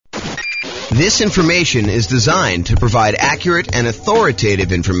This information is designed to provide accurate and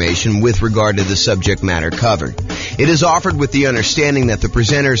authoritative information with regard to the subject matter covered. It is offered with the understanding that the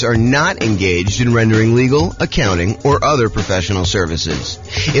presenters are not engaged in rendering legal, accounting, or other professional services.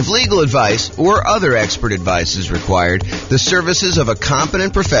 If legal advice or other expert advice is required, the services of a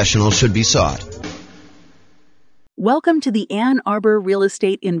competent professional should be sought. Welcome to the Ann Arbor Real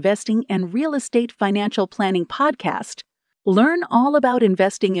Estate Investing and Real Estate Financial Planning Podcast. Learn all about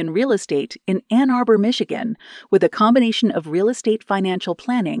investing in real estate in Ann Arbor, Michigan, with a combination of real estate financial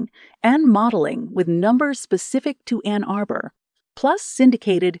planning and modeling with numbers specific to Ann Arbor, plus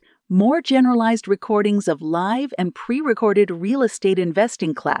syndicated, more generalized recordings of live and pre-recorded real estate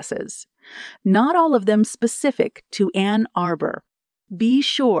investing classes, not all of them specific to Ann Arbor. Be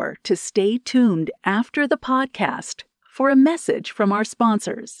sure to stay tuned after the podcast for a message from our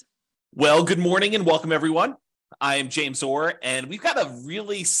sponsors. Well, good morning and welcome, everyone. I am James Orr, and we've got a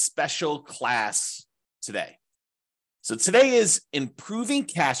really special class today. So today is improving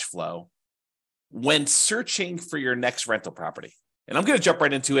cash flow when searching for your next rental property. And I'm going to jump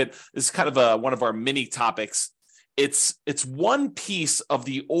right into it. This is kind of one of our mini topics. It's one piece of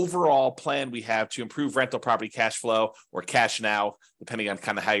the overall plan we have to improve rental property cash flow or cash now, depending on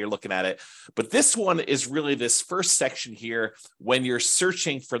kind of how you're looking at it. But this one is really this first section here when you're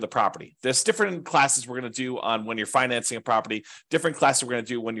searching for the property. There's different classes we're going to do on when you're financing a property, different classes we're going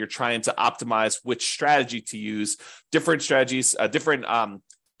to do when you're trying to optimize which strategy to use, different strategies, different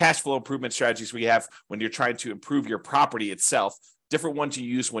cash flow improvement strategies we have when you're trying to improve your property itself. Different ones you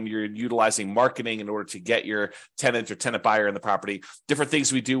use when you're utilizing marketing in order to get your tenant or tenant buyer in the property, different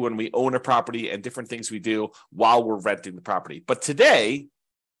things we do when we own a property, and different things we do while we're renting the property. But today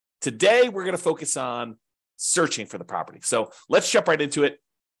we're going to focus on searching for the property. So let's jump right into it.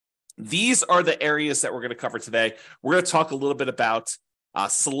 These are the areas that we're going to cover today. We're going to talk a little bit about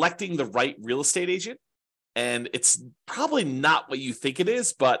selecting the right real estate agent. And it's probably not what you think it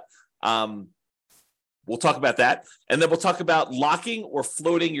is, but we'll talk about that. And then we'll talk about locking or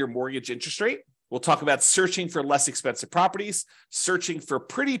floating your mortgage interest rate. We'll talk about searching for less expensive properties, searching for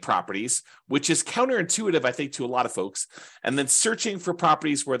pretty properties, which is counterintuitive, I think, to a lot of folks. And then searching for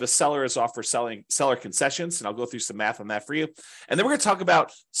properties where the seller is offer seller concessions. And I'll go through some math on that for you. And then we're going to talk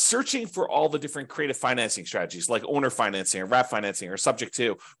about searching for all the different creative financing strategies like owner financing or wrap financing or subject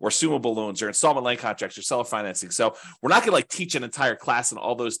to or assumable loans or installment land contracts or seller financing. So we're not going to teach an entire class on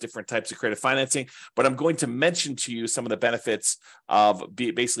all those different types of creative financing, but I'm going to mention to you some of the benefits of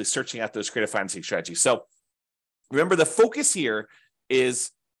basically searching out those creative financing strategies. So remember, the focus here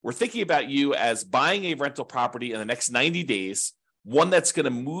is we're thinking about you as buying a rental property in the next 90 days, one that's going to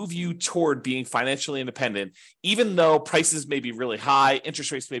move you toward being financially independent, even though prices may be really high,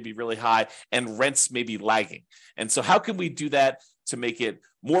 interest rates may be really high, and rents may be lagging. And so how can we do that to make it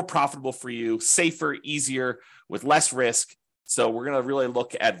more profitable for you, safer, easier, with less risk? So we're going to really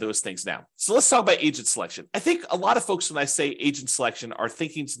look at those things now. So let's talk about agent selection. I think a lot of folks, when I say agent selection, are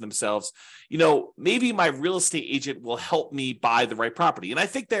thinking to themselves, maybe my real estate agent will help me buy the right property. And I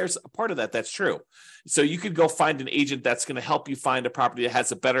think there's a part of that that's true. So you could go find an agent that's going to help you find a property that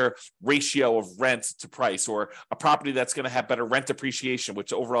has a better ratio of rent to price, or a property that's going to have better rent appreciation,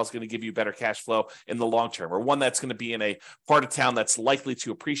 which overall is going to give you better cash flow in the long term, or one that's going to be in a part of town that's likely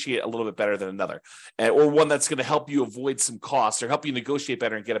to appreciate a little bit better than another, or one that's going to help you avoid some costs or help you negotiate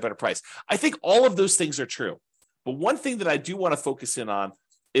better and get a better price. I think all of those things are true. But one thing that I do want to focus in on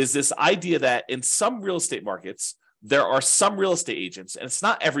is this idea that in some real estate markets, there are some real estate agents, and it's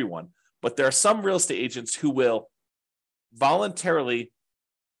not everyone, but there are some real estate agents who will voluntarily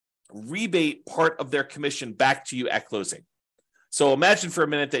rebate part of their commission back to you at closing. So imagine for a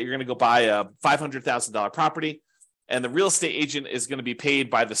minute that you're going to go buy a $500,000 property, and the real estate agent is going to be paid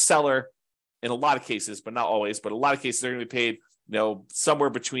by the seller in a lot of cases, but not always, but a lot of cases they're going to be paid, somewhere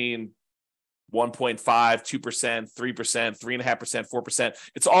between 1.5%, 2%, 3%, 3.5%, 4%.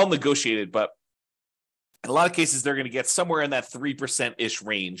 It's all negotiated, but in a lot of cases, they're going to get somewhere in that 3%-ish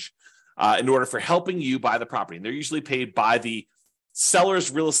range in order for helping you buy the property. And they're usually paid by the seller's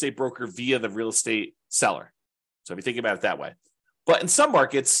real estate broker via the real estate seller. So if you think about it that way. But in some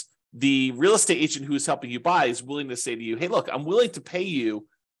markets, the real estate agent who is helping you buy is willing to say to you, hey, look, I'm willing to pay you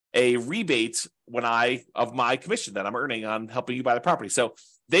a rebate of my commission that I'm earning on helping you buy the property. So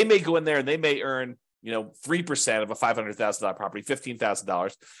they may go in there and they may earn 3% of a $500,000 property,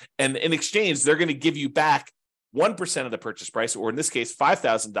 $15,000. And in exchange, they're going to give you back 1% of the purchase price, or in this case,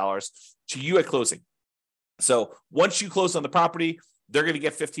 $5,000 to you at closing. So once you close on the property, they're going to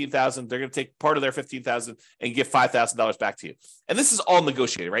get $15,000. They're going to take part of their $15,000 and give $5,000 back to you. And this is all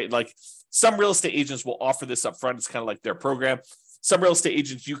negotiated, right? Like some real estate agents will offer this up front. It's kind of like their program. Some real estate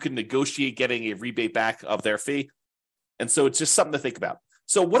agents, you can negotiate getting a rebate back of their fee. And so it's just something to think about.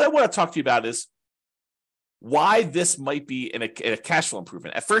 So what I want to talk to you about is why this might be in a cash flow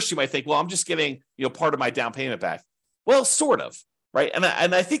improvement. At first, you might think, well, I'm just getting part of my down payment back. Well, sort of, right? And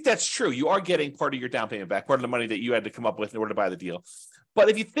I think that's true. You are getting part of your down payment back, part of the money that you had to come up with in order to buy the deal. But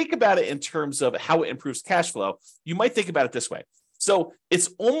if you think about it in terms of how it improves cash flow, you might think about it this way. So it's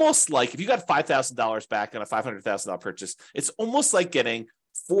almost like if you got $5,000 back on a $500,000 purchase, it's almost like getting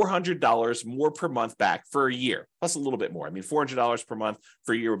 $400 more per month back for a year, plus a little bit more. I mean, $400 per month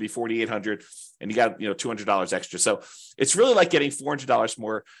for a year would be $4,800, and you got $200 extra. So it's really like getting $400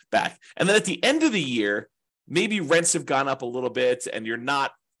 more back. And then at the end of the year, maybe rents have gone up a little bit, and you're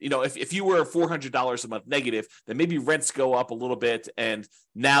not, if you were $400 a month negative, then maybe rents go up a little bit, and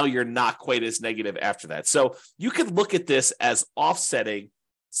now you're not quite as negative after that. So you could look at this as offsetting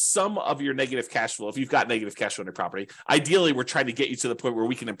some of your negative cash flow. If you've got negative cash flow on your property, ideally, we're trying to get you to the point where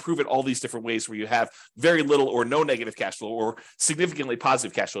we can improve it all these different ways where you have very little or no negative cash flow or significantly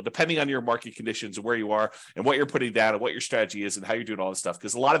positive cash flow, depending on your market conditions and where you are and what you're putting down and what your strategy is and how you're doing all this stuff,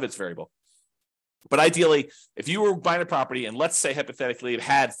 because a lot of it's variable. But ideally, if you were buying a property and let's say hypothetically it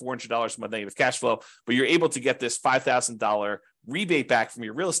had $400 a month negative cash flow, but you're able to get this $5,000 rebate back from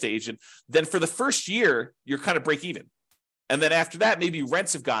your real estate agent, then for the first year, you're kind of break even. And then after that, maybe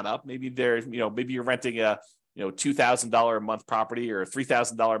rents have gone up. Maybe maybe you're renting a $2,000 a month property or a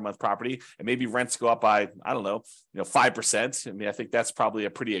 $3,000 a month property, and maybe rents go up by 5%. I mean, I think that's probably a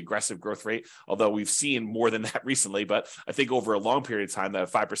pretty aggressive growth rate, although we've seen more than that recently. But I think over a long period of time, that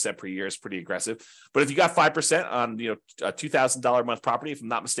 5% per year is pretty aggressive. But if you got 5% on a $2,000 a month property, if I'm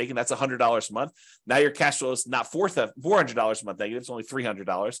not mistaken, that's $100 a month. Now your cash flow is not $400 a month negative; it's only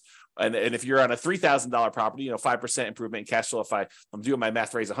 $300. And if you're on a $3,000 property, 5% improvement in cash flow. If I'm doing my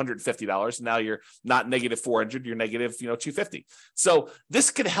math right, is $150. Now you're not negative $400, you're negative $250. So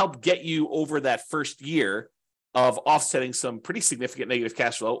this could help get you over that first year of offsetting some pretty significant negative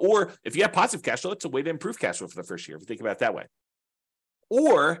cash flow. Or if you have positive cash flow, it's a way to improve cash flow for the first year, if you think about it that way.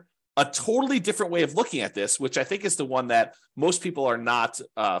 Or a totally different way of looking at this, which I think is the one that most people are not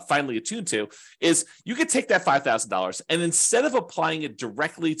finally attuned to, is you could take that $5,000 and instead of applying it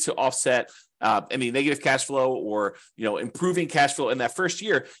directly to offset any negative cash flow or improving cash flow in that first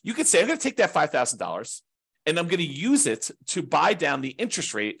year, you could say, I'm going to take that $5,000 and I'm going to use it to buy down the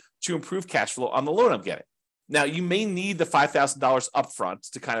interest rate to improve cash flow on the loan I'm getting. Now, you may need the $5,000 upfront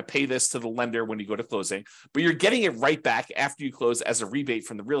to kind of pay this to the lender when you go to closing, but you're getting it right back after you close as a rebate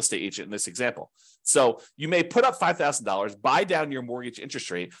from the real estate agent in this example. So you may put up $5,000, buy down your mortgage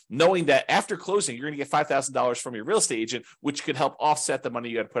interest rate, knowing that after closing, you're going to get $5,000 from your real estate agent, which could help offset the money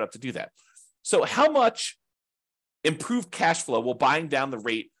you had to put up to do that. So how much improved cash flow will buying down the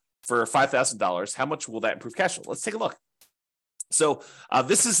rate for $5,000, how much will that improve cash flow? Let's take a look. So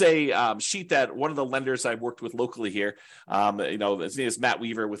this is a sheet that one of the lenders I worked with locally here, his name is Matt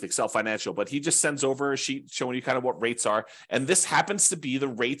Weaver with Excel Financial, but he just sends over a sheet showing you kind of what rates are. And this happens to be the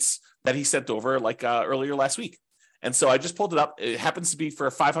rates that he sent over earlier last week. And so I just pulled it up. It happens to be for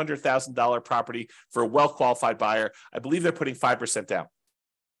a $500,000 property for a well-qualified buyer. I believe they're putting 5% down.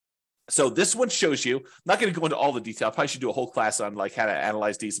 So this one shows you, I'm not going to go into all the detail. I probably should do a whole class on how to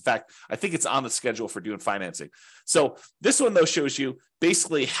analyze these. In fact, I think it's on the schedule for doing financing. So this one, though, shows you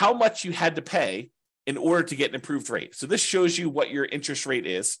basically how much you had to pay in order to get an improved rate. So this shows you what your interest rate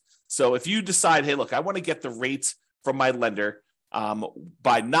is. So if you decide, hey, look, I want to get the rate from my lender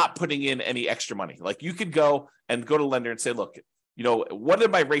by not putting in any extra money. Like you could go to lender and say, look, what is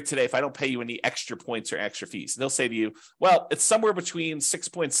my rate today if I don't pay you any extra points or extra fees? And they'll say to you, well, it's somewhere between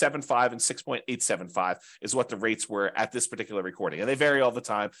 6.75 and 6.875 is what the rates were at this particular recording. And they vary all the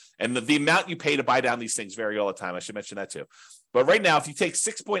time. And the amount you pay to buy down these things vary all the time. I should mention that too. But right now, if you take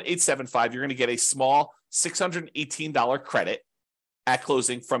 6.875, you're going to get a small $618 credit at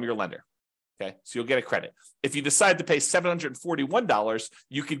closing from your lender. Okay, so you'll get a credit. If you decide to pay $741,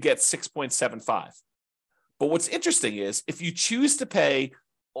 you could get 6.75. But what's interesting is if you choose to pay,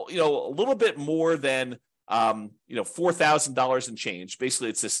 a little bit more than, $4,000 and change, basically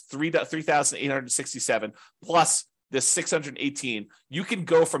it's this $3,867 plus this $618, you can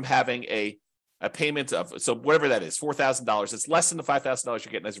go from having a payment of, so whatever that is, $4,000, it's less than the $5,000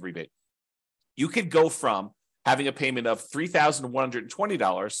 you're getting as a rebate. You could go from having a payment of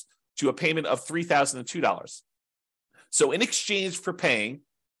 $3,120 to a payment of $3,002. So in exchange for paying,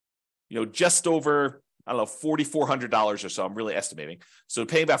 just over, $4,400 or so, I'm really estimating. So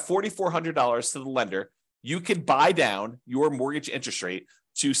paying about $4,400 to the lender, you can buy down your mortgage interest rate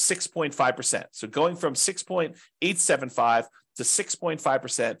to 6.5%. So going from 6.875 to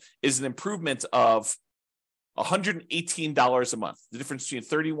 6.5% is an improvement of $118 a month, the difference between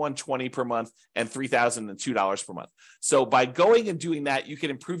 $3,120 per month and $3,002 per month. So by going and doing that, you can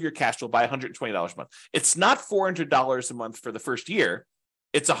improve your cash flow by $120 a month. It's not $400 a month for the first year.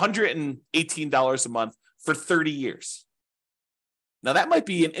 It's $118 a month for 30 years. Now, that might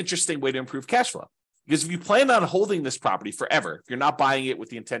be an interesting way to improve cash flow. Because if you plan on holding this property forever, if you're not buying it with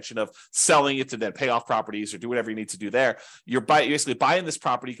the intention of selling it to then pay off properties or do whatever you need to do there, you're basically buying this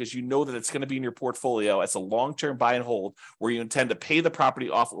property because you know that it's going to be in your portfolio as a long-term buy and hold where you intend to pay the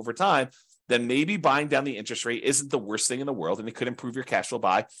property off over time, then maybe buying down the interest rate isn't the worst thing in the world, and it could improve your cash flow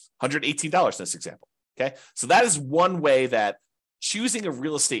by $118 in this example. Okay, so that is one way that choosing a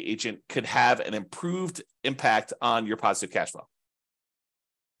real estate agent could have an improved impact on your positive cash flow.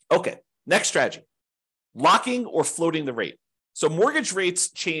 Okay, next strategy. Locking or floating the rate. So mortgage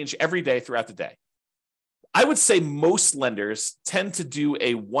rates change every day throughout the day. I would say most lenders tend to do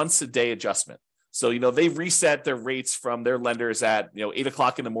a once a day adjustment. So, they reset their rates from their lenders at, 8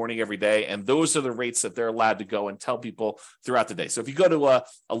 o'clock in the morning every day. And those are the rates that they're allowed to go and tell people throughout the day. So if you go to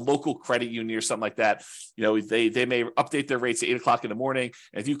a local credit union or something like that, they may update their rates at 8 o'clock in the morning.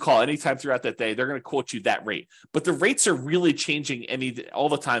 And if you call anytime throughout that day, they're going to quote you that rate. But the rates are really changing all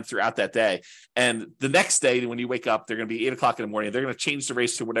the time throughout that day. And the next day, when you wake up, they're going to be 8 o'clock in the morning. They're going to change the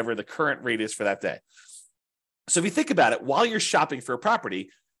rates to whatever the current rate is for that day. So if you think about it, while you're shopping for a property,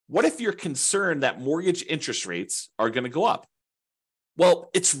 what if you're concerned that mortgage interest rates are going to go up? Well,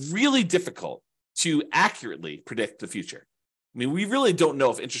 it's really difficult to accurately predict the future. I mean, we really don't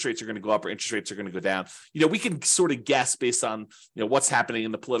know if interest rates are going to go up or interest rates are going to go down. We can sort of guess based on, what's happening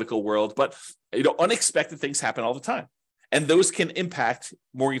in the political world, but, unexpected things happen all the time. And those can impact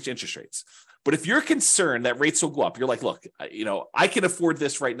mortgage interest rates. But if you're concerned that rates will go up, you're like, look, I can afford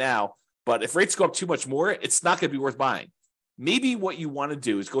this right now, but if rates go up too much more, it's not going to be worth buying. Maybe what you want to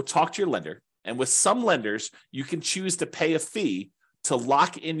do is go talk to your lender. And with some lenders, you can choose to pay a fee to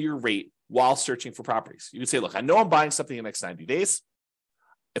lock in your rate while searching for properties. You can say, look, I know I'm buying something in the next 90 days.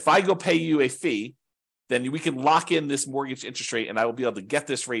 If I go pay you a fee, then we can lock in this mortgage interest rate and I will be able to get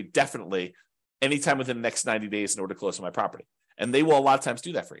this rate definitely anytime within the next 90 days in order to close on my property. And they will a lot of times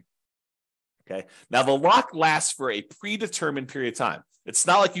do that for you. Okay. Now the lock lasts for a predetermined period of time. It's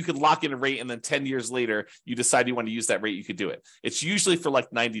not like you could lock in a rate and then 10 years later, you decide you want to use that rate, you could do it. It's usually for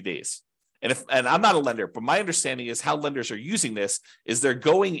like 90 days. And I'm not a lender, but my understanding is how lenders are using this is they're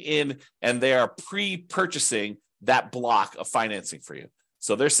going in and they are pre-purchasing that block of financing for you.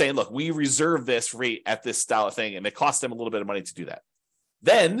 So they're saying, look, we reserve this rate at this style of thing, and it costs them a little bit of money to do that.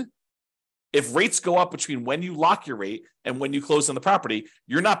 Then if rates go up between when you lock your rate and when you close on the property,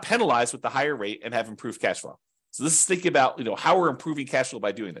 you're not penalized with the higher rate and have improved cash flow. So this is thinking about, how we're improving cash flow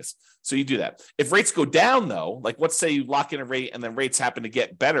by doing this. So you do that. If rates go down though, like let's say you lock in a rate and then rates happen to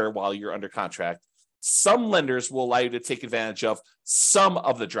get better while you're under contract, some lenders will allow you to take advantage of some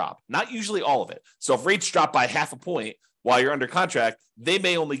of the drop, not usually all of it. So if rates drop by half a point while you're under contract, they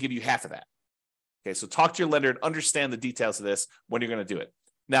may only give you half of that. Okay, so talk to your lender and understand the details of this when you're going to do it.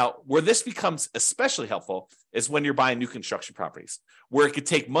 Now, where this becomes especially helpful is when you're buying new construction properties, where it could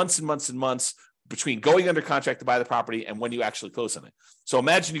take months and months and months between going under contract to buy the property and when you actually close on it. So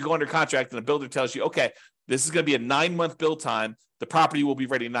imagine you go under contract and the builder tells you, okay, this is going to be a 9-month build time. The property will be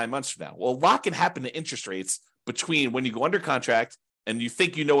ready 9 months from now. Well, a lot can happen to interest rates between when you go under contract and you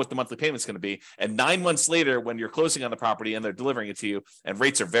think you know what the monthly payment is going to be, and 9 months later when you're closing on the property and they're delivering it to you, and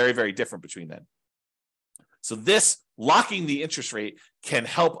rates are very, very different between then. So this locking the interest rate can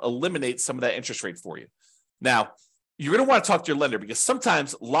help eliminate some of that interest rate for you. Now, you're going to want to talk to your lender because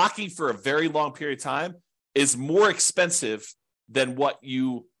sometimes locking for a very long period of time is more expensive than what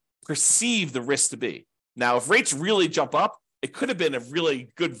you perceive the risk to be. Now, if rates really jump up, it could have been a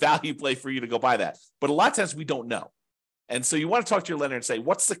really good value play for you to go buy that. But a lot of times we don't know. And so you want to talk to your lender and say,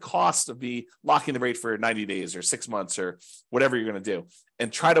 what's the cost of me locking the rate for 90 days or 6 months or whatever you're going to do,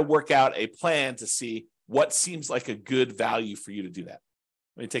 and try to work out a plan to see what seems like a good value for you to do that.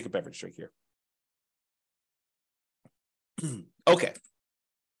 Let me take a beverage drink here. Okay.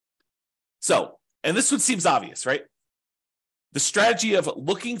 So, and this one seems obvious, right? The strategy of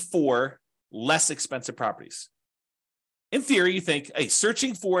looking for less expensive properties. In theory, you think, hey,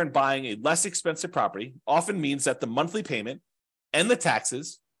 searching for and buying a less expensive property often means that the monthly payment and the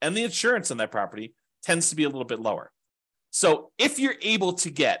taxes and the insurance on that property tends to be a little bit lower. So if you're able to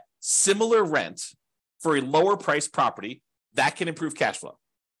get similar rent for a lower priced property, that can improve cash flow.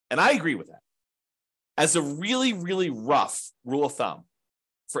 And I agree with that. As a really, really rough rule of thumb,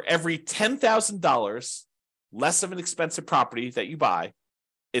 for every $10,000 less of an expensive property that you buy,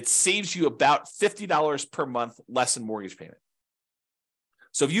 it saves you about $50 per month less in mortgage payment.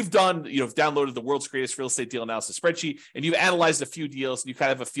 So if you've downloaded the world's greatest real estate deal analysis spreadsheet and you've analyzed a few deals and you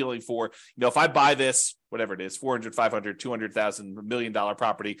kind of have a feeling for, if I buy this, whatever it is, 400, 500, 200,000, $1 million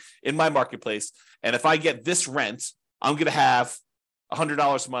property in my marketplace, and if I get this rent, I'm going to have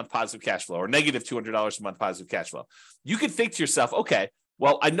 $100 a month positive cash flow or negative $200 a month positive cash flow. You could think to yourself, okay,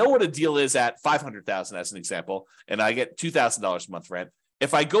 well, I know what a deal is at $500,000 as an example, and I get $2,000 a month rent.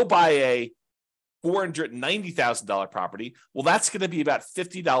 If I go buy a $490,000 property, well, that's going to be about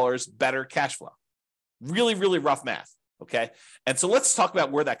 $50 better cash flow. Really, really rough math, okay? And so let's talk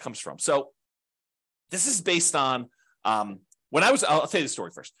about where that comes from. So this is based on, I'll tell you the story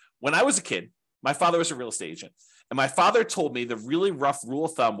first. When I was a kid, my father was a real estate agent. And my father told me the really rough rule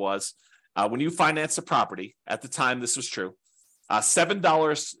of thumb was when you finance a property, at the time this was true,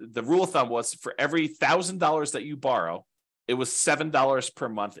 $7, the rule of thumb was for every $1,000 that you borrow, it was $7 per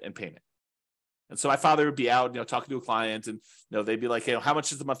month in payment. And so my father would be out, talking to a client, and they'd be like, "Hey, how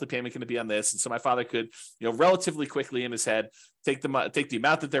much is the monthly payment going to be on this?" And so my father could, relatively quickly in his head, take the amount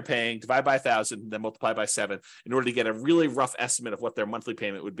that they're paying, divide by 1,000, then multiply by 7, in order to get a really rough estimate of what their monthly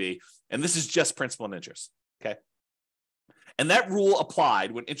payment would be. And this is just principal and interest. Okay. And that rule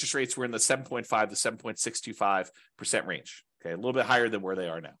applied when interest rates were in the 7.5 to 7.625% range. Okay, a little bit higher than where they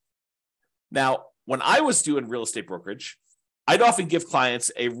are now. Now, when I was doing real estate brokerage, I'd often give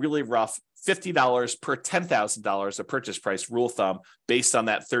clients a really rough $50 per $10,000 of purchase price rule of thumb based on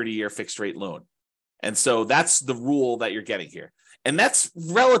that 30-year fixed rate loan. And so that's the rule that you're getting here. And that's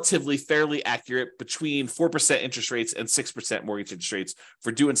relatively fairly accurate between 4% interest rates and 6% mortgage interest rates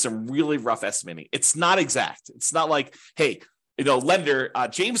for doing some really rough estimating. It's not exact. It's not like, hey, lender,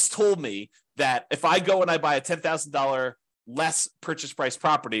 James told me that if I go and I buy a $10,000 less purchase price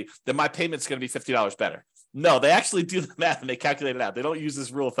property, then my payment's going to be $50 better. No, they actually do the math and they calculate it out. They don't use this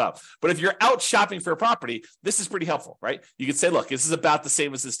rule of thumb. But if you're out shopping for a property, this is pretty helpful, right? You can say, look, this is about the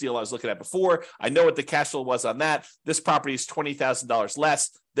same as this deal I was looking at before. I know what the cash flow was on that. This property is $20,000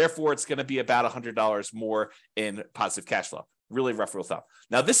 less. Therefore, it's going to be about $100 more in positive cash flow. Really rough rule of thumb.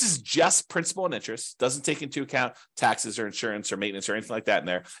 Now, this is just principal and interest. Doesn't take into account taxes or insurance or maintenance or anything like that in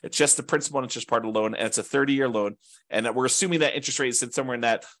there. It's just the principal and interest part of the loan, and it's a 30-year loan. And we're assuming that interest rate is somewhere in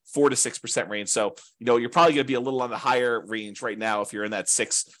that 4 to 6% range. So, you're probably going to be a little on the higher range right now if you're in that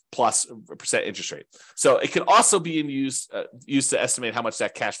 6+% interest rate. So it can also be used to estimate how much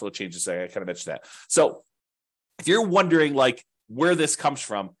that cash flow changes. I kind of mentioned that. So if you're wondering where this comes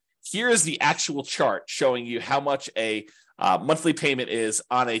from, here is the actual chart showing you how much a monthly payment is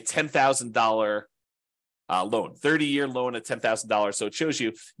on a $10,000 loan, 30-year loan at $10,000. So it shows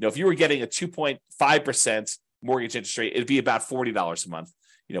you, if you were getting a 2.5% mortgage interest rate, it'd be about $40 a month.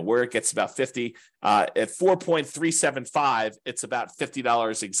 Where it gets about 50 at 4.375, it's about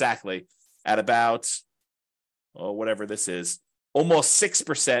 $50 exactly. At about whatever this is, almost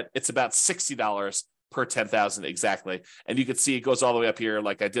 6%, it's about $60 per 10,000 exactly. And you can see it goes all the way up here,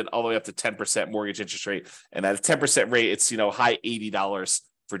 like I did, all the way up to 10% mortgage interest rate. And at a 10% rate, it's, high $80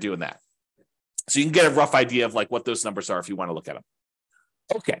 for doing that. So you can get a rough idea of what those numbers are if you want to look at them.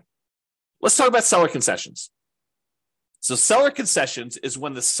 Okay. Let's talk about seller concessions. So seller concessions is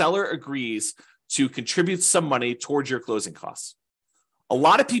when the seller agrees to contribute some money towards your closing costs. A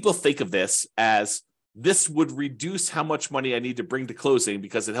lot of people think of this as this would reduce how much money I need to bring to closing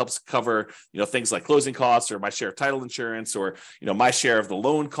because it helps cover, things like closing costs or my share of title insurance or, my share of the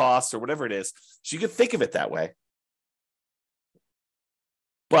loan costs or whatever it is. So you can think of it that way.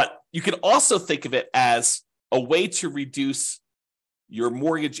 But you can also think of it as a way to reduce your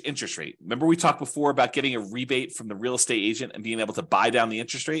mortgage interest rate. Remember we talked before about getting a rebate from the real estate agent and being able to buy down the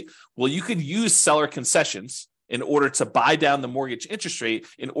interest rate? Well, you could use seller concessions in order to buy down the mortgage interest rate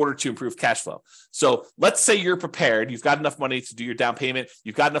in order to improve cash flow. So let's say you're prepared, you've got enough money to do your down payment,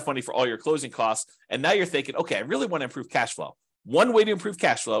 you've got enough money for all your closing costs, and now you're thinking, okay, I really want to improve cash flow. One way to improve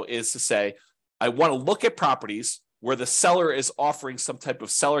cash flow is to say, I want to look at properties where the seller is offering some type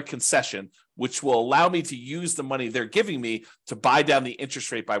of seller concession, which will allow me to use the money they're giving me to buy down the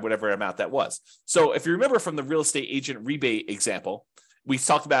interest rate by whatever amount that was. So if you remember from the real estate agent rebate example, we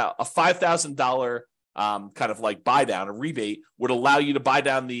talked about a $5,000 buy down, a rebate would allow you to buy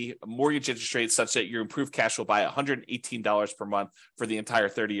down the mortgage interest rate such that your improved cash flow by $118 per month for the entire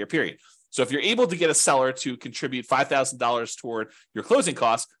 30-year period. So if you're able to get a seller to contribute $5,000 toward your closing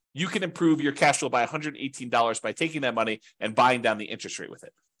costs, you can improve your cash flow by $118 by taking that money and buying down the interest rate with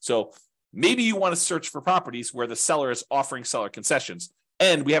it. So maybe you want to search for properties where the seller is offering seller concessions.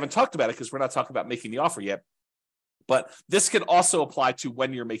 And we haven't talked about it because we're not talking about making the offer yet. But this can also apply to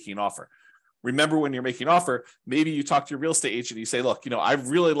when you're making an offer. remember when you're making an offer, maybe you talk to your real estate agent and you say, look, I'd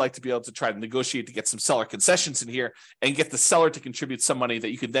really like to be able to try to negotiate to get some seller concessions in here and get the seller to contribute some money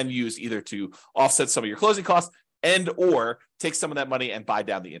that you could then use either to offset some of your closing costs and or take some of that money and buy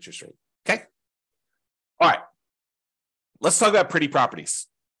down the interest rate. Okay. All right. Let's talk about pretty properties,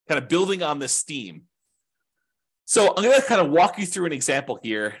 kind of building on this theme. So I'm going to kind of walk you through an example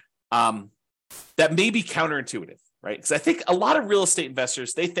here that may be counterintuitive, right? Because I think a lot of real estate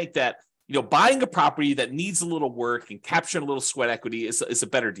investors, they think that, buying a property that needs a little work and capturing a little sweat equity is a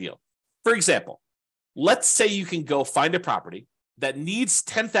better deal. For example, let's say you can go find a property that needs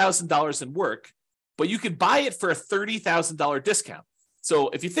 $10,000 in work, but you could buy it for a $30,000 discount. So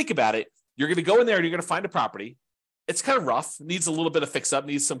if you think about it, you're going to go in there and you're going to find a property. It's kind of rough, needs a little bit of fix up,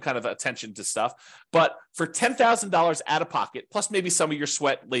 needs some kind of attention to stuff. But for $10,000 out of pocket, plus maybe some of your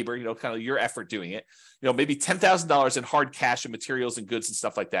sweat labor, kind of your effort doing it, maybe $10,000 in hard cash and materials and goods and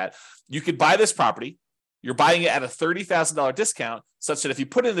stuff like that, you could buy this property. You're buying it at a $30,000 discount, such that if you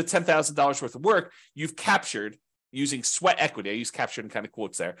put in the $10,000 worth of work, you've captured, using sweat equity, I use captured in kind of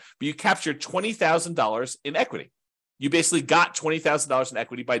quotes there, but you captured $20,000 in equity. You basically got $20,000 in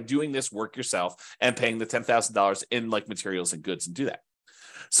equity by doing this work yourself and paying the $10,000 in materials and goods and do that.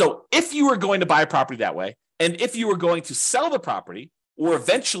 So if you were going to buy a property that way, and if you were going to sell the property or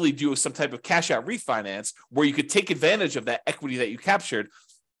eventually do some type of cash out refinance where you could take advantage of that equity that you captured,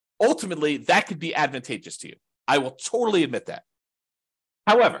 ultimately that could be advantageous to you. I will totally admit that.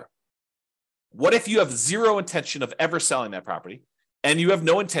 However, what if you have zero intention of ever selling that property? And you have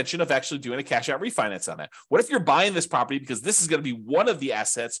no intention of actually doing a cash out refinance on that? What if you're buying this property because this is going to be one of the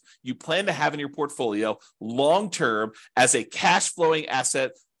assets you plan to have in your portfolio long-term as a cash flowing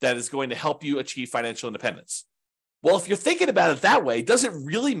asset that is going to help you achieve financial independence? Well, if you're thinking about it that way, does it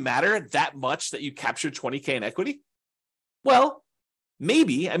really matter that much that you captured $20K in equity? Well,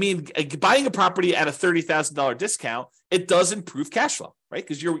 maybe. I mean, buying a property at a $30,000 discount, it does improve cash flow, right?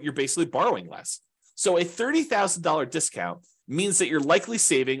 Because you're basically borrowing less. So a $30,000 discount means that you're likely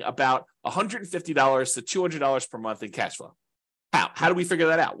saving about $150 to $200 per month in cash flow. How do we figure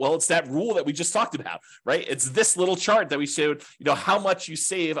that out? Well, it's that rule that we just talked about, right? It's this little chart that we showed, how much you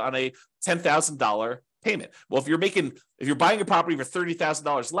save on a $10,000 payment. Well, if you're buying a property for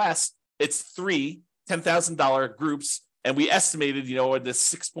 $30,000 less, it's three $10,000 groups. And we estimated, in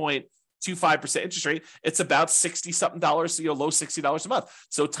this 6.25% interest rate, it's about $60-something, low $60 a month.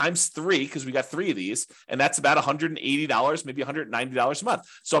 So times three, because we got three of these, and that's about $180, maybe $190 a month.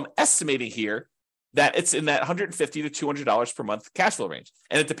 So I'm estimating here that it's in that $150 to $200 per month cash flow range.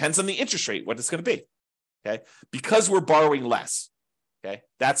 And it depends on the interest rate, what it's going to be, okay? Because we're borrowing less, okay?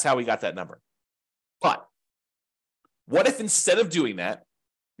 That's how we got that number. But what if instead of doing that,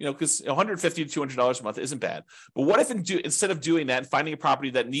 because $150 to $200 a month isn't bad. But what if instead of doing that and finding a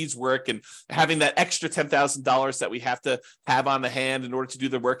property that needs work and having that extra $10,000 that we have to have on the hand in order to do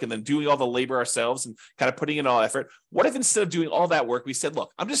the work and then doing all the labor ourselves and kind of putting in all effort, what if instead of doing all that work, we said,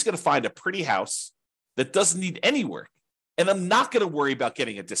 look, I'm just going to find a pretty house that doesn't need any work. And I'm not going to worry about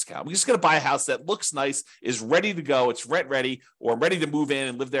getting a discount. I'm just going to buy a house that looks nice, is ready to go, it's rent ready, or I'm ready to move in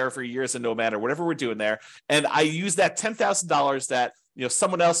and live there for years and no matter, whatever we're doing there. And I use that $10,000 that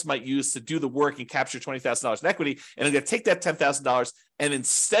someone else might use to do the work and capture $20,000 in equity. And I'm going to take that $10,000 and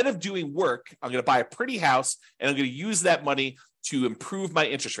instead of doing work, I'm going to buy a pretty house and I'm going to use that money to improve my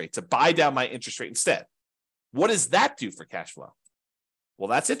interest rate, to buy down my interest rate instead. What does that do for cash flow? Well,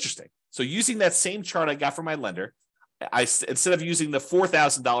 that's interesting. So using that same chart I got from my lender, instead of using the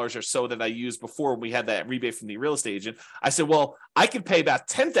 $4,000 or so that I used before when we had that rebate from the real estate agent, I said, well, I could pay about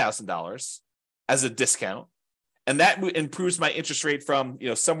 $10,000 as a discount. And that improves my interest rate from,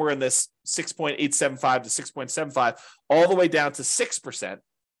 somewhere in this 6.875 to 6.75 all the way down to 6%.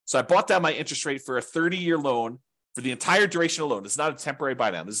 So I bought down my interest rate for a 30-year loan for the entire duration of the loan. It's not a temporary buy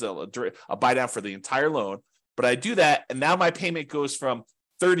down. This is a buy down for the entire loan. But I do that, and now my payment goes from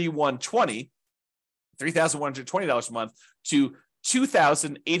 $3,120 a month to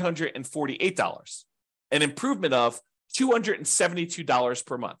 $2,848, an improvement of $272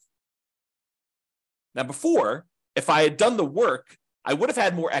 per month. Now, before, if I had done the work, I would have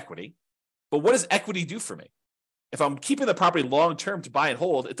had more equity. But what does equity do for me? If I'm keeping the property long-term to buy and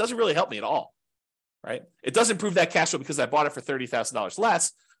hold, it doesn't really help me at all, right? It does improve that cash flow because I bought it for $30,000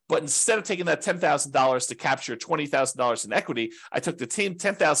 less. But instead of taking that $10,000 to capture $20,000 in equity, I took the same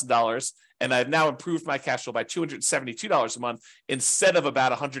 $10,000 and I've now improved my cash flow by $272 a month instead of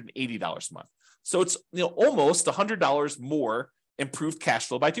about $180 a month. So it's almost $100 more improved cash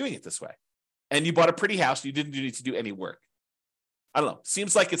flow by doing it this way. And you bought a pretty house, you didn't need to do any work. I don't know.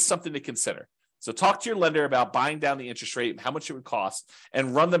 Seems like it's something to consider. So talk to your lender about buying down the interest rate and how much it would cost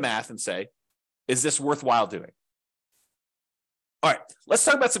and run the math and say, Is this worthwhile doing? All right, let's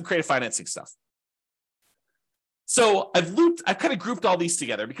talk about some creative financing stuff. So I've kind of grouped all these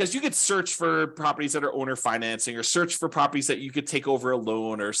together because you could search for properties that are owner financing, or search for properties that you could take over a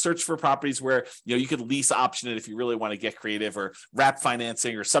loan, or search for properties where you could lease option it if you really want to get creative, or wrap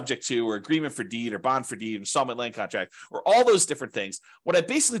financing, or subject to, or agreement for deed, or bond for deed, installment land contract, or all those different things. What I've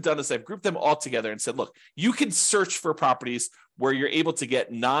basically done is I've grouped them all together and said, look, you can search for properties where you're able to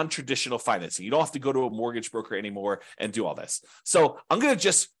get non-traditional financing. You don't have to go to a mortgage broker anymore and do all this. So I'm going to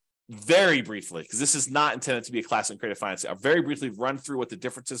just very briefly, because this is not intended to be a class in creative financing, I'll very briefly run through what the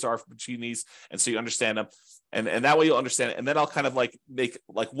differences are between these, and so you understand them, and that way you'll understand it. And then I'll kind of like make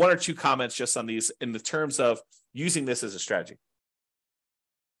like one or two comments just on these in the terms of using this as a strategy.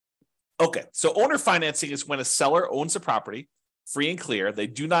 Okay, so owner financing is when a seller owns a property free and clear. They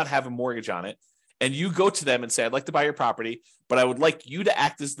do not have a mortgage on it, and you go to them and say, I'd like to buy your property, but I would like you to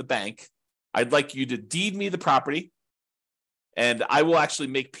act as the bank. I'd like you to deed me the property, and I will actually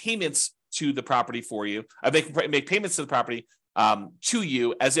make payments to the property for you. I make payments to the property to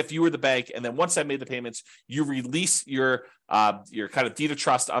you as if you were the bank. And then once I made the payments, you release your kind of deed of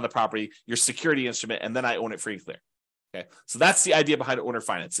trust on the property, your security instrument, and then I own it free and clear. Okay, so that's the idea behind owner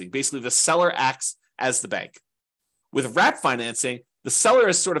financing. Basically, the seller acts as the bank. With wrap financing, the seller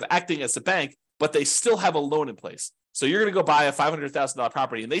is sort of acting as the bank, but they still have a loan in place. So you're going to go buy a $500,000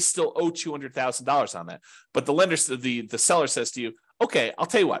 property, and they still owe $200,000 on that. But the lender, the seller says to you, okay, I'll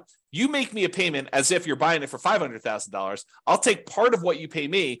tell you what, you make me a payment as if you're buying it for $500,000. I'll take part of what you pay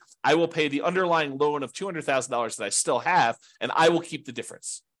me. I will pay the underlying loan of $200,000 that I still have, and I will keep the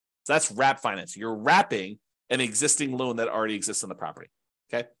difference. So that's wrap financing. You're wrapping an existing loan that already exists on the property.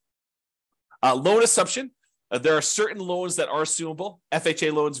 Okay. Loan assumption. There are certain loans that are assumable,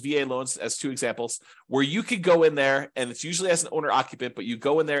 FHA loans, VA loans, as two examples, where you could go in there, and it's usually as an owner occupant, but you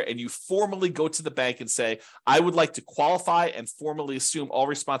go in there and you formally go to the bank and say, I would like to qualify and formally assume all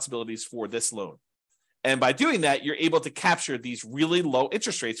responsibilities for this loan. And by doing that, you're able to capture these really low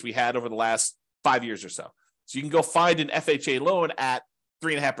interest rates we had over the last 5 years or so. So you can go find an FHA loan at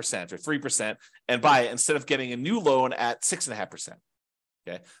 3.5% or 3% and buy it instead of getting a new loan at 6.5%.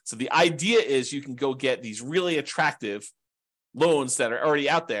 Okay, so the idea is you can go get these really attractive loans that are already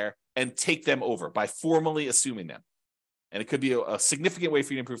out there and take them over by formally assuming them. And it could be a significant way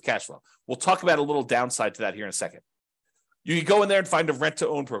for you to improve cash flow. We'll talk about a little downside to that here in a second. You can go in there and find a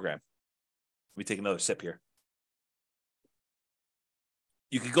rent-to-own program. Let me take another sip here.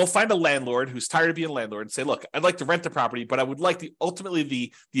 You could go find a landlord who's tired of being a landlord and say, look, I'd like to rent the property, but I would like ultimately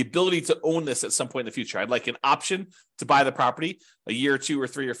the ability to own this at some point in the future. I'd like an option to buy the property a year or 2 or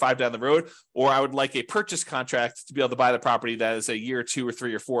 3 or 5 down the road, or I would like a purchase contract to be able to buy the property that is a year or 2 or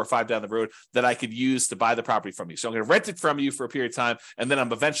 3 or 4 or 5 down the road that I could use to buy the property from you. So I'm going to rent it from you for a period of time, and then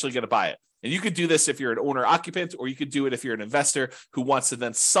I'm eventually going to buy it. And you could do this if you're an owner occupant, or you could do it if you're an investor who wants to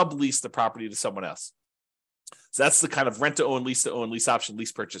then sublease the property to someone else. So that's the kind of rent-to-own, lease-to-own, lease option,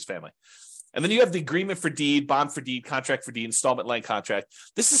 lease purchase family. And then you have the agreement for deed, bond for deed, contract for deed, installment land contract.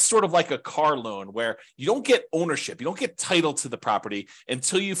 This is sort of like a car loan where you don't get ownership. You don't get title to the property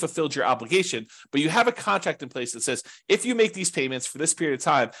until you fulfilled your obligation, but you have a contract in place that says, if you make these payments for this period of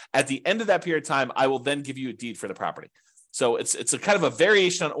time, at the end of that period of time, I will then give you a deed for the property. So it's a kind of a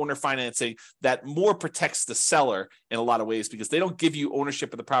variation on owner financing that more protects the seller in a lot of ways, because they don't give you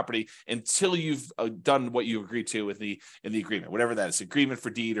ownership of the property until you've done what you agreed to in the agreement, whatever that is, agreement for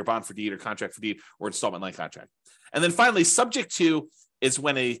deed or bond for deed or contract for deed or installment land contract. And then finally, subject to is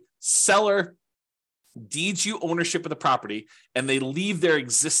when a seller deeds you ownership of the property and they leave their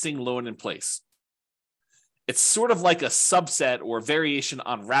existing loan in place. It's sort of like a subset or variation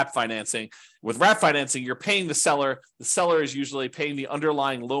on wrap financing. With wrap financing, you're paying the seller. The seller is usually paying the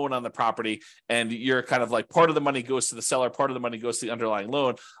underlying loan on the property, and you're kind of like part of the money goes to the seller, part of the money goes to the underlying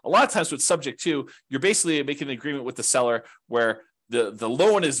loan. A lot of times with subject to, you're basically making an agreement with the seller where the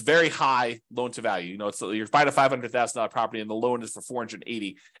loan is very high loan to value. You know, you're buying a $500,000 property and the loan is for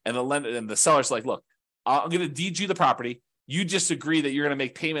 $480,000, and the lender and the seller's like, look, I'm going to deed you the property. You just agree that you're going to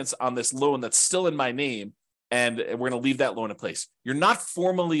make payments on this loan that's still in my name, and we're going to leave that loan in place. You're not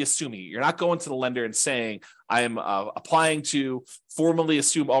formally assuming it. You're not going to the lender and saying, I am applying to formally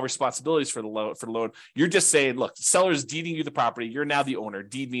assume all responsibilities for the loan. You're just saying, look, the seller is deeding you the property. You're now the owner.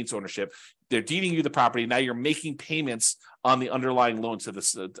 Deed means ownership. They're deeding you the property. Now you're making payments on the underlying loan to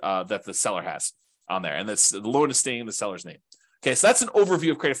this that the seller has on there. And the loan is staying in the seller's name. Okay, so that's an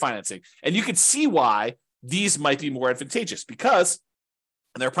overview of creative financing. And you can see why these might be more advantageous, because,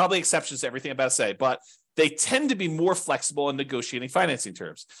 and there are probably exceptions to everything I'm about to say, but they tend to be more flexible in negotiating financing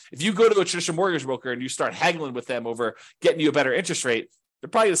terms. If you go to a traditional mortgage broker and you start haggling with them over getting you a better interest rate, They're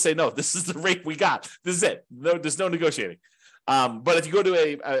probably going to say, no, this is the rate we got. This is it. No, there's no negotiating. But if you go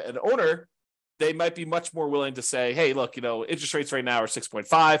to an owner, they might be much more willing to say, hey, look, interest rates right now are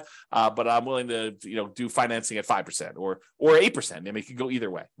 6.5, but I'm willing to, do financing at 5% or 8%. I mean, it could go either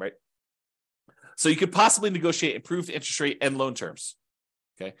way, right? So you could possibly negotiate improved interest rate and loan terms.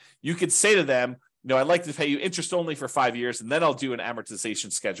 Okay. You could say to them, I'd like to pay you interest only for 5 years, and then I'll do an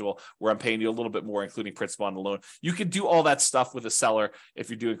amortization schedule where I'm paying you a little bit more, including principal on the loan. You can do all that stuff with a seller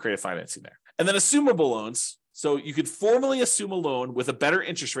if you're doing creative financing there. And then assumable loans. So you could formally assume a loan with a better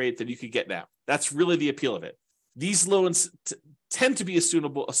interest rate than you could get now. That's really the appeal of it. These loans tend to be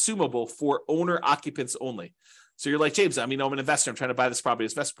assumable for owner occupants only. So you're like, James, I'm an investor. I'm trying to buy this property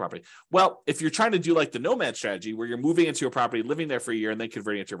as investment property. Well, if you're trying to do like the nomad strategy, where you're moving into a property, living there for a year, and then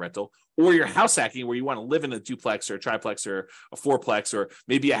converting it to a rental, or you're house hacking, where you want to live in a duplex or a triplex or a fourplex, or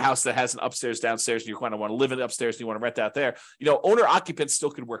maybe a house that has an upstairs, downstairs, and you kind of want to live in the upstairs and you want to rent out there, owner occupants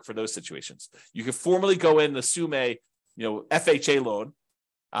still could work for those situations. You could formally go in and assume a, FHA loan,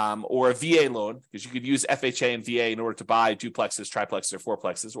 or a VA loan, because you could use FHA and VA in order to buy duplexes, triplexes, or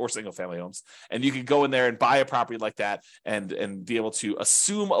fourplexes, or single family homes. And you could go in there and buy a property like that and be able to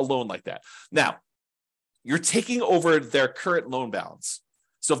assume a loan like that. Now, you're taking over their current loan balance.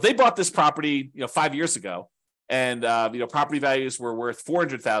 So if they bought this property, 5 years ago, and property values were worth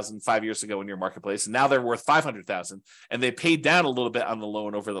 $400,000 5 years ago in your marketplace, and now they're worth $500,000, and they paid down a little bit on the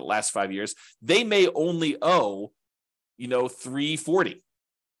loan over the last 5 years, they may only owe, $340,000.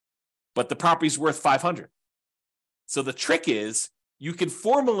 But the property's worth $500,000. So the trick is you can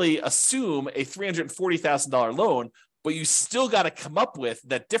formally assume a $340,000 loan, but you still got to come up with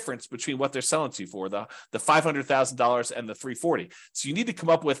that difference between what they're selling to you for, the $500,000 and the $340,000. So you need to come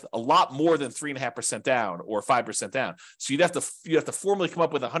up with a lot more than 3.5% down or 5% down. So you have to formally come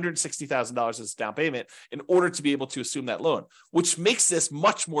up with $160,000 as a down payment in order to be able to assume that loan, which makes this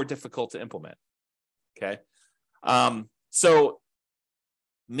much more difficult to implement. Okay. So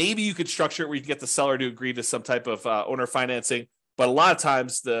maybe you could structure it where you can get the seller to agree to some type of owner financing, but a lot of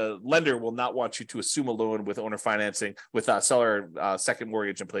times the lender will not want you to assume a loan with owner financing with a seller second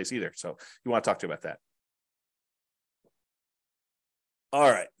mortgage in place either. So you want to talk to about that.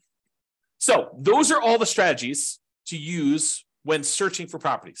 All right. So those are all the strategies to use when searching for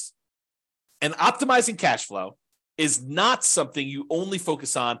properties. And optimizing cash flow is not something you only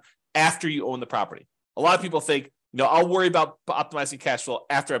focus on after you own the property. A lot of people think, I'll worry about optimizing cash flow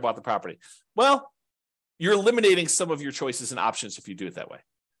after I bought the property. Well, you're eliminating some of your choices and options if you do it that way.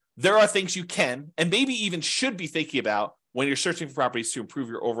 There are things you can and maybe even should be thinking about when you're searching for properties to improve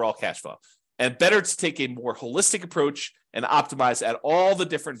your overall cash flow. And better to take a more holistic approach and optimize at all the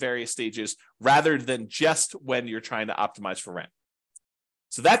different various stages rather than just when you're trying to optimize for rent.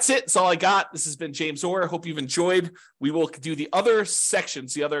 So that's it. That's all I got. This has been James Orr. I hope you've enjoyed. We will do the other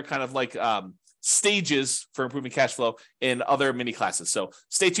sections, the other kind of like stages for improving cash flow in other mini classes. So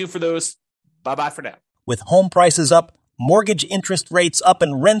stay tuned for those. Bye-bye for now. With home prices up, mortgage interest rates up,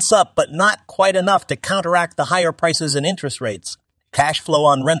 and rents up, but not quite enough to counteract the higher prices and interest rates. Cash flow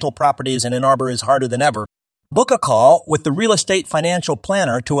on rental properties in Ann Arbor is harder than ever. Book a call with the Real Estate Financial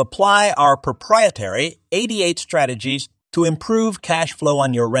Planner to apply our proprietary 88 strategies to improve cash flow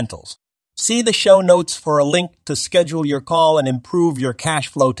on your rentals. See the show notes for a link to schedule your call and improve your cash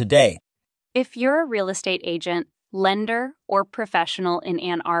flow today. If you're a real estate agent, lender, or professional in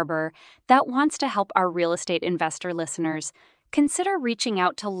Ann Arbor that wants to help our real estate investor listeners, consider reaching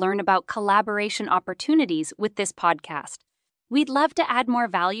out to learn about collaboration opportunities with this podcast. We'd love to add more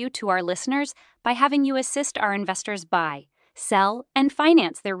value to our listeners by having you assist our investors buy, sell, and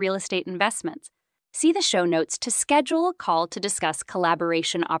finance their real estate investments. See the show notes to schedule a call to discuss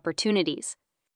collaboration opportunities.